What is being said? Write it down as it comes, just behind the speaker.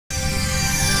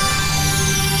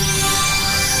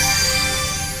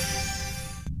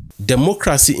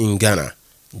Democracy in Ghana,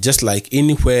 just like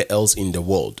anywhere else in the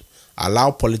world,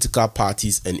 allow political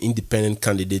parties and independent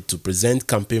candidates to present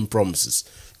campaign promises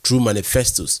through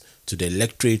manifestos to the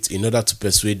electorate in order to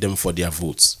persuade them for their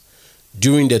votes.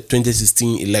 During the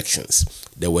 2016 elections,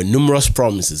 there were numerous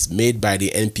promises made by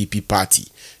the NPP party,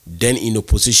 then in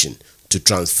opposition, to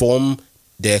transform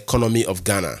the economy of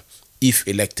Ghana if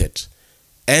elected,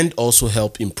 and also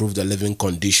help improve the living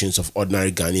conditions of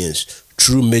ordinary Ghanaians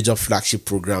through major flagship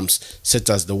programs such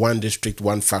as the One District,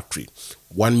 One Factory,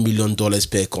 $1 million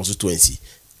per constituency,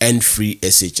 and free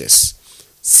SHS.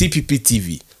 CPP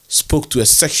TV spoke to a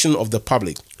section of the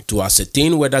public to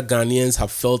ascertain whether Ghanaians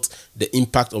have felt the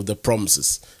impact of the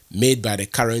promises made by the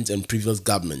current and previous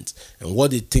government and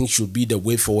what they think should be the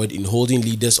way forward in holding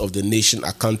leaders of the nation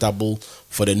accountable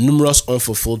for the numerous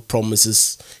unfulfilled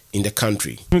promises in the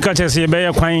country.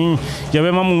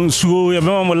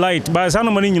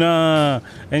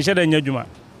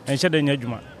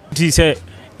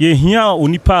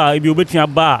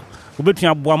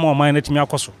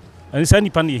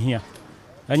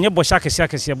 And your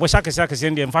boshaka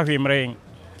in the infamy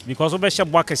because of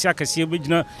Shabaka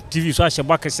original TV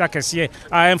Shabaka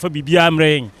I am for BBM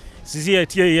rain. Sisia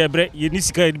Tia Bre,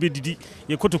 Yenisika BD,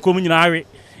 you could to come in Ari,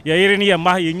 Yerenia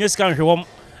Ma, Yeniskan home,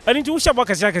 and into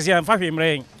Shabaka and Fafim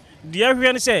rain. The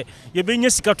Arian say, you bring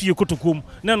Yesika to you could to come,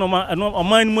 no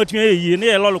mind what you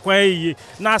near Loloquay,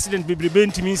 Nascent be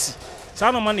bent to me.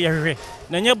 Sana money every.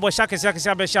 Nanya Boshaka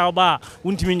Shaba,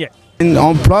 Untimine.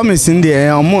 On promising the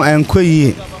air more and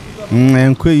quay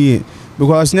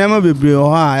because never be brave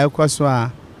or I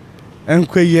quaswa and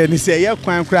quay and say, ya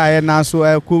quite cry and now so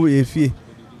I could if ye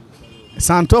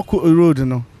Santoku road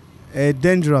no a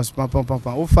dangerous papa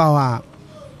Ufa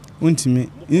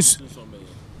Untimi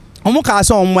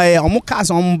Omukas on way, Omukas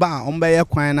on bar, on by a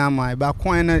coin my back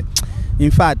coin.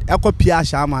 In fact, Echo Pia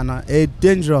Shamana a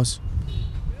dangerous.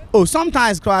 Oh,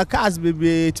 sometimes cars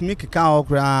baby to make a cow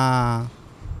cry.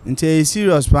 Into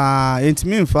serious pa into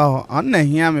me for on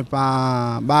hear me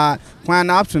pa but when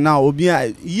up to now obi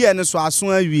year no so aso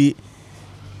awie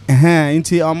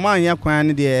into on man ya kwan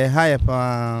the higher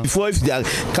pa before if they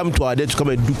come to our day to come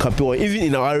and do campaign or even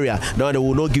in our area now they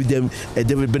will not give them a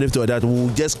benefit of that, we will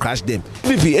just crash them.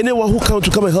 CBP, anyone who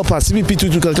come and help us, CBP too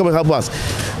can come and help us.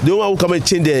 The one who come and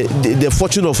change the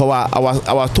fortune of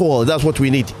our tour, that's what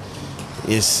we need.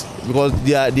 Yes, because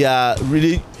they are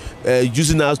really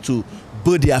using us to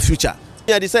build their future.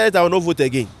 I decided I will not vote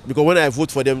again because when I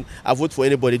vote for them, I vote for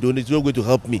anybody. It's not going to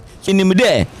help me. In the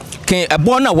middle, can a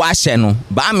bona washeno,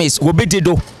 Bamis will be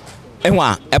dido.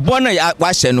 Ewa, a bona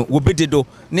washeno will be dido.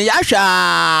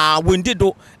 Niasha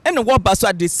windido, and what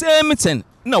basa the same thing.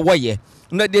 No way,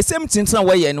 no the same thing. No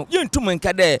way, no. You two men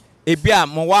kade a bia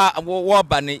mowa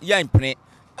bani yan print.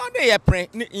 No, they are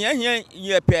print.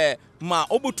 Ye pair. Ma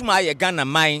obutuma ye Ghana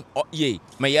mine ye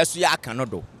ma yeso ya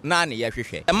kanodo na ne ye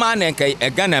hwehwe e ma na nkai e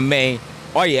Ghana mine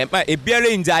oye ma e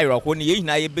biare ndai ko ne ye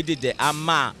hina ye bedede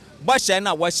ama boshe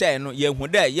na wo hye no ye hu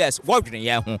de yes wo dwene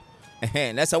ye ho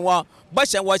na se wo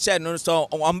boshe wo hye no so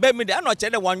omba mi de na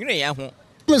che de wo dwene ye ho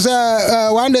me say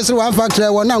one day one factory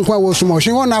wo na nkwa wo sumo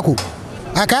hwe won akọ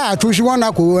aka atushi won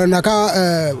akọ na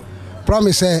ka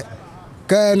promise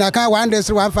ke na ka one day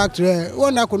one factory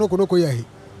won akọ no ye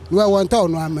we want to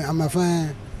know I'm a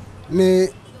fan. Me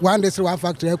one day one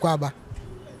factory kwaba.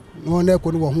 No ne ko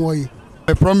no ho yi.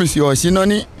 I promise you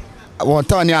sinoni won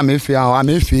to ni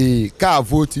amefi ka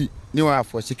vote ni wa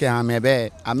for chicken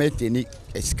amebe ameteni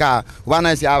ska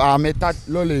one say ameta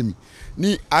lolemi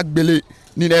ni agbele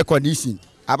ni air condition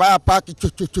abaya park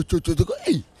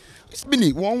eh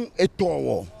spini won eto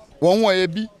won e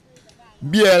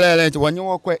bi elele won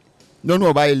wo kwe no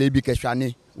no ba ele bi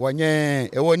kehwane wonye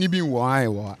e woni bi wo han e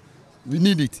wo. We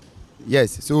need it.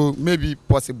 Yes, so maybe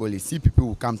possibly see people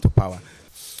will come to power.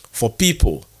 For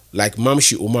people like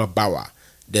Mamshi Omar Bawa,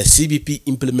 the CBP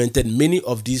implemented many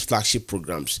of these flagship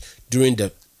programs during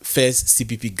the first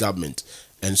CPP government,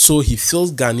 and so he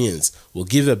feels Ghanaians will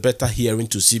give a better hearing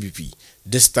to CBP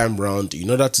this time round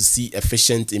in order to see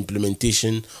efficient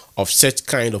implementation of such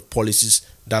kind of policies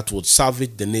that would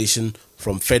salvage the nation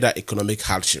from further economic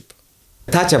hardship.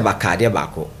 Tacha Bakadia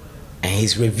Bako, and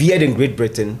he's revered in Great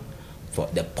Britain for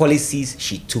the policies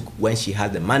she took when she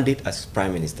had the mandate as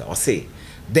Prime Minister. Or say,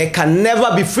 there can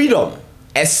never be freedom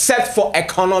except for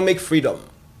economic freedom.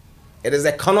 It is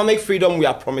economic freedom we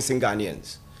are promising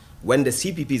Ghanaians when the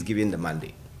CPP is giving the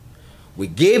mandate. We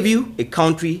gave you a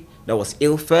country that was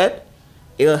ill-fed,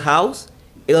 ill-housed,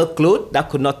 ill-clothed, that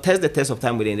could not test the test of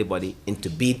time with anybody, and to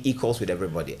be equals with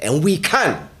everybody. And we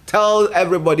can. Tell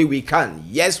everybody we can.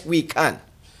 Yes, we can.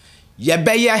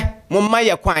 Yebeye, mumma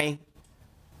ye kwine.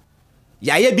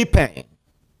 Yaye bi pen.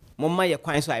 Mama ye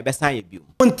kwan so I be san ye biom.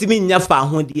 Untimi nya fa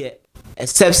ho de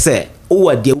except say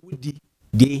o de wudi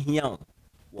de hia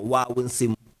wo wa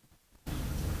wonsem.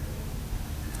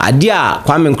 Ade a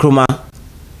Kwame Nkrumah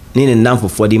ni ne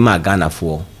namfofo di ma Ghana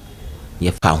fo ye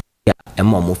fa ho ya e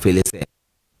ma mo fele say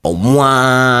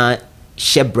omwa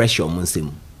shebresh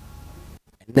omonsem.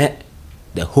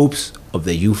 The hopes of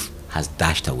the youth has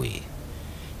dashed away.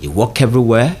 You walk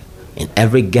everywhere, in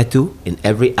every ghetto, in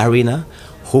every arena,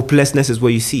 hopelessness is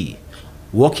what you see.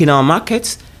 Walk in our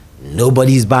markets,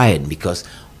 nobody's buying because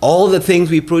all the things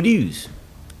we produce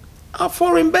are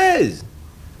foreign bears.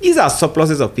 These are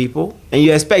surpluses of people, and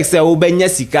you expect say obenya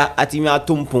sika atimi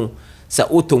atompon say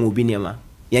oton obi niema.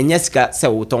 Yenya sika say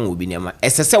oton obi niema.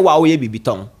 Esese wa oye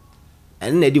bibiton.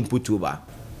 And na di mputu ba.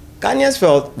 Ghanaians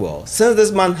felt, well, since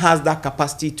this man has that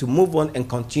capacity to move on and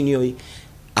continue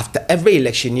after every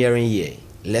electioneering year,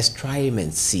 let's try him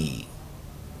and see.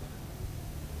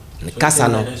 There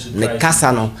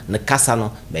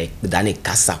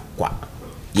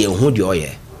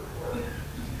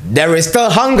is still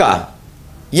hunger.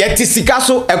 Yet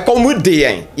sikaso e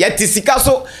komudeyen. Yet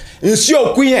sikaso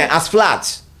nsuo kuyen as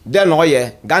flat. Then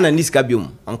oye Ghana niska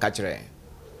biom on kachire.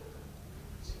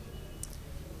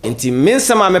 Enti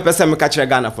mensema me pese me kachire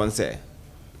Ghana fon se.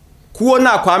 Kuo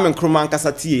na Kwame Nkrumah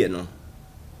nkasa tie no.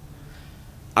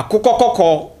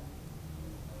 Akokokoko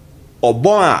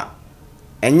obon a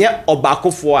enye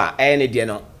obakofo a ene de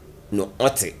no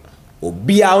ote.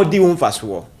 Obi a odi wo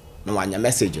mfaso no wanya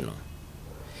message no.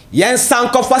 Yen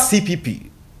sankofa CPP.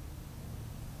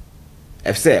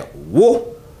 If say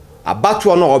wo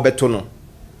abato no obeto no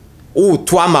o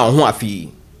to ama ho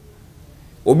afi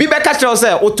obi be ka kire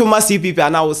say otoma CPP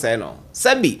ana wo say no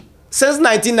sebi since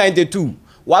 1992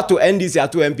 what to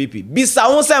NDC to MPP bisa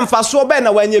ho say mfaso be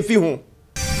na wanye fi ho